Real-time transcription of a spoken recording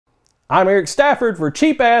I'm Eric Stafford for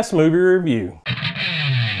Cheap Ass Movie Review.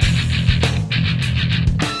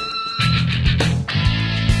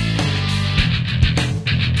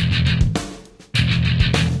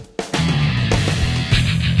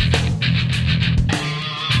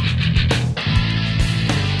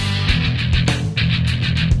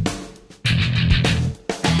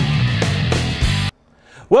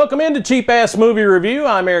 Welcome into Cheap Ass Movie Review.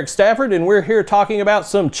 I'm Eric Stafford, and we're here talking about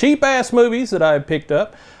some cheap ass movies that I picked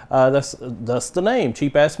up. That's the name,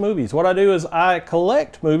 Cheap Ass Movies. What I do is I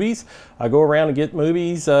collect movies. I go around and get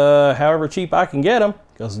movies however cheap I can get them,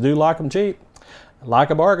 because I do like them cheap. I like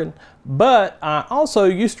a bargain. But I also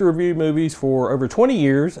used to review movies for over 20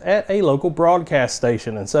 years at a local broadcast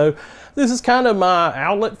station, and so this is kind of my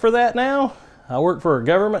outlet for that now. I work for a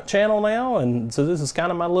government channel now, and so this is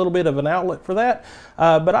kind of my little bit of an outlet for that.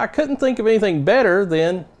 But I couldn't think of anything better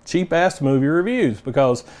than cheap-ass movie reviews,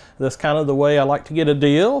 because that's kind of the way I like to get a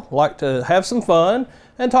deal, like to have some fun,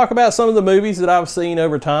 and talk about some of the movies that I've seen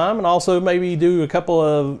over time, and also maybe do a couple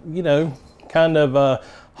of, you know, kind of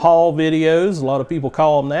haul videos. A lot of people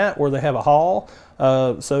call them that, where they have a haul.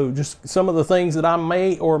 So just some of the things that I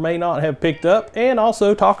may or may not have picked up, and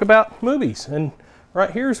also talk about movies. And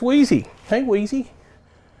right here's Wheezy. Hey, Wheezy.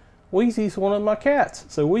 Wheezy's one of my cats.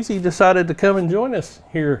 So Wheezy decided to come and join us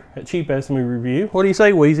here at Cheap Ass Movie Review. What do you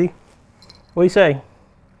say, Wheezy? What do you say?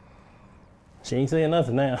 She ain't saying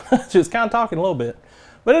nothing now. She's kind of talking a little bit.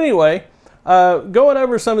 But anyway, going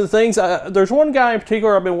over some of the things. There's one guy in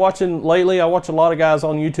particular I've been watching lately. I watch a lot of guys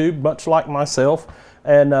on YouTube, much like myself.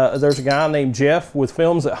 And there's a guy named Jeff with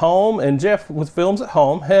Films at Home. And Jeff with Films at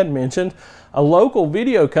Home had mentioned a local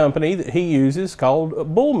video company that he uses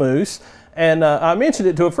called Bull Moose. And I mentioned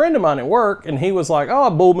it to a friend of mine at work, and he was like, oh,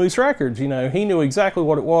 Bull Moose Records. You know, he knew exactly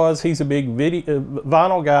what it was. He's a big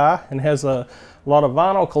vinyl guy and has a lot of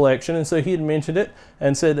vinyl collection. And so he had mentioned it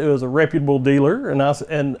and said it was a reputable dealer.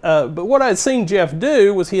 But what I'd seen Jeff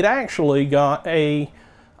do was he had actually got a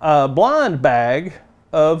blind bag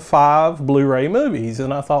of 5 Blu-ray movies.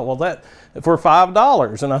 And I thought, well, that for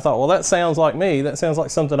 $5. And I thought, well, that sounds like me. That sounds like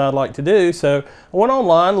something I'd like to do. So I went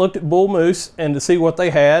online, looked at Bull Moose and to see what they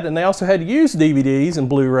had. And they also had used DVDs and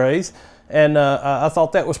Blu-rays. And I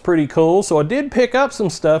thought that was pretty cool. So I did pick up some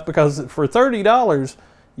stuff, because for $30,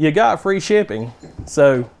 you got free shipping.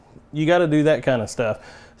 So you got to do that kind of stuff.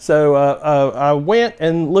 So I went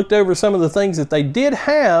and looked over some of the things that they did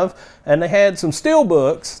have, and they had some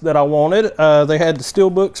steelbooks that I wanted. They had the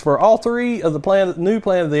steelbooks for all 3 of the new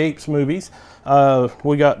Planet of the Apes movies.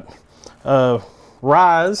 We got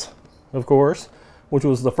Rise, of course, which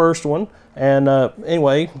was the first one. And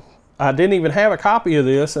anyway, I didn't even have a copy of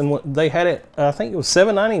this, and they had it, I think it was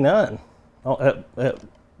 $7.99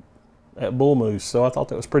 at Bull Moose, so I thought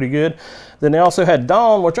that was pretty good. Then they also had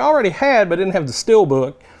Dawn, which I already had, but didn't have the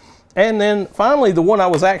steelbook. And then finally, the one I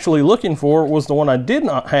was actually looking for was the one I did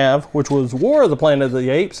not have, which was War of the Planet of the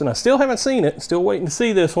Apes, and I still haven't seen it. Still waiting to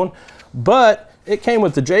see this one. But it came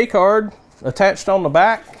with the J card attached on the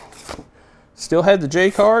back. Still had the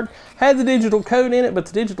J card. Had the digital code in it, but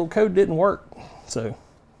the digital code didn't work. So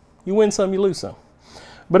you win some, you lose some.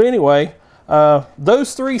 But anyway,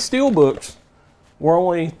 those 3 steelbooks were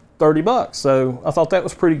only 30 bucks. So I thought that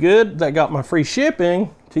was pretty good. That got my free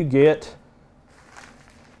shipping to get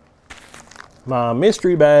my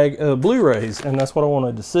mystery bag of Blu-rays, and that's what I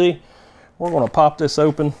wanted to see. We're going to pop this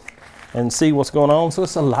open and see what's going on. So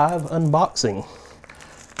it's a live unboxing.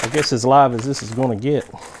 I guess as live as this is going to get.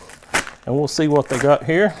 And we'll see what they got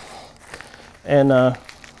here. And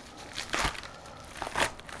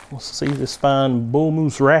we'll see this fine Bull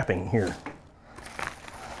Moose wrapping here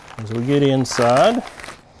as we get inside.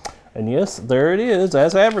 And yes, there it is,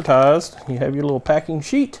 as advertised. You have your little packing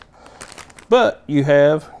sheet, but you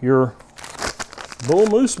have your Bull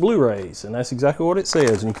Moose Blu-rays, and that's exactly what it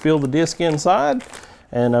says. And you can feel the disc inside,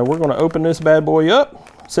 and we're going to open this bad boy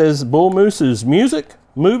up. It says Bull Moose's music,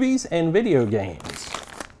 movies, and video games.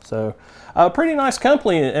 So pretty nice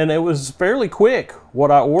company, and it was fairly quick.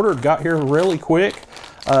 What I ordered got here really quick.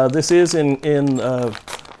 This is in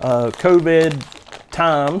COVID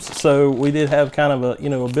times, so we did have kind of a, you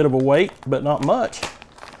know, a bit of a wait, but not much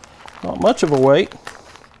of a wait.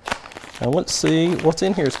 And let's see what's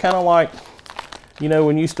in here. It's kind of like, you know,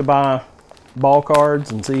 when you used to buy ball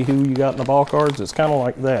cards and see who you got in the ball cards. It's kind of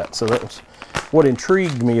like that. So that was what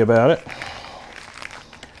intrigued me about it,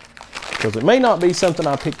 because it may not be something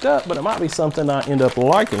I picked up, but it might be something I end up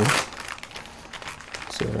liking.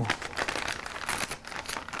 So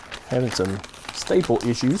having some staple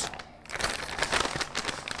issues.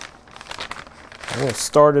 I'm going to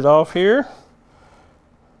start it off here.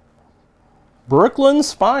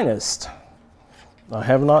 Brooklyn's Finest. I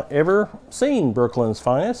have not ever seen Brooklyn's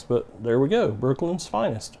Finest, but there we go, Brooklyn's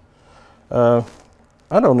Finest. I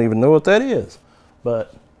don't even know what that is,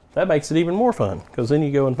 but that makes it even more fun, because then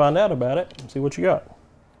you go and find out about it and see what you got.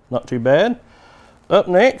 Not too bad. Up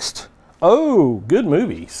next, oh, good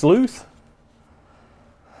movie, Sleuth.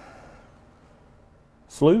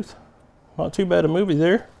 Sleuth, not too bad a movie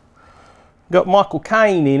there. Got Michael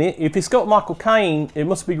Caine in it. If it's got Michael Caine, it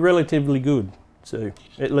must be relatively good, so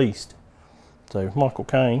at least. So Michael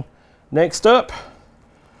Caine. Next up,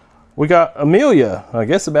 we got Amelia. I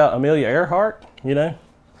guess about Amelia Earhart, you know.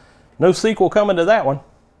 No sequel coming to that one.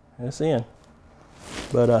 That's in.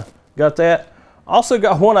 But got that. Also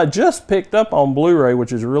got one I just picked up on Blu-ray,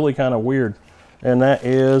 which is really kind of weird. And that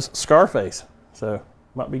is Scarface. So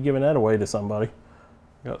might be giving that away to somebody.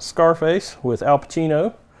 Got Scarface with Al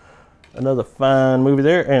Pacino. Another fine movie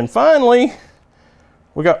there. And finally,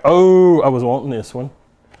 we got, oh, I was wanting this one,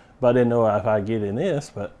 but I didn't know if I'd get in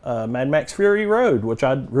this, but Mad Max Fury Road, which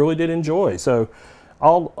I really did enjoy. So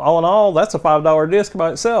all in all, that's a $5 disc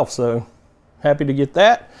by itself. So happy to get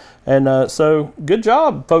that. And so good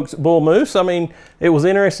job, folks at Bull Moose. I mean, it was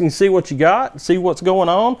interesting to see what you got, see what's going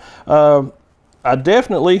on. I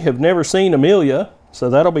definitely have never seen Amelia, so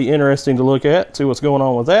that'll be interesting to look at, see what's going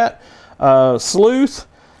on with that. Sleuth,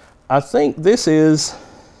 I think this is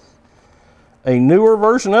a newer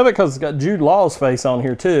version of it because it's got Jude Law's face on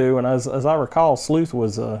here too. And as I recall, Sleuth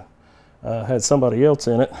was had somebody else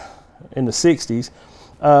in it in the 60s.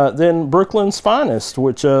 Then Brooklyn's Finest,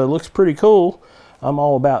 which looks pretty cool. I'm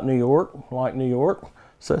all about New York, like New York,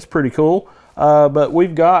 so that's pretty cool. But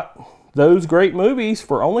we've got those great movies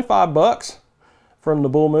for only $5 from the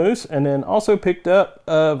Bull Moose, and then also picked up,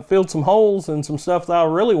 filled some holes and some stuff that I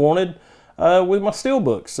really wanted with my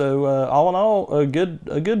steelbooks. So all in all, a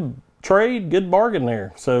good trade, good bargain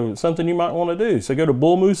there. So something you might want to do. So go to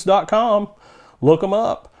bullmoose.com, look them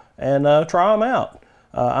up, and try them out.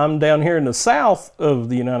 I'm down here in the south of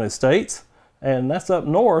the United States, and that's up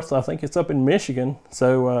north. I think it's up in Michigan,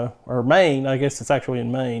 so or Maine. I guess it's actually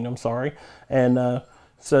in Maine. I'm sorry. And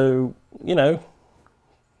so, you know,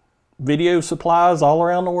 video supplies all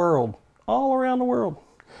around the world. All around the world.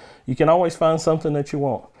 You can always find something that you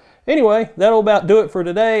want. Anyway, that'll about do it for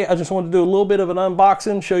today. I just wanted to do a little bit of an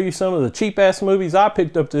unboxing, show you some of the cheap-ass movies I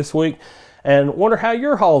picked up this week, and wonder how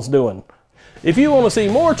your haul's doing. If you want to see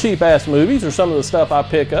more cheap-ass movies or some of the stuff I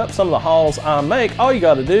pick up, some of the hauls I make, all you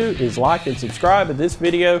got to do is like and subscribe to this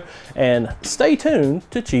video, and stay tuned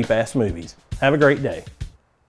to Cheap Ass Movies. Have a great day.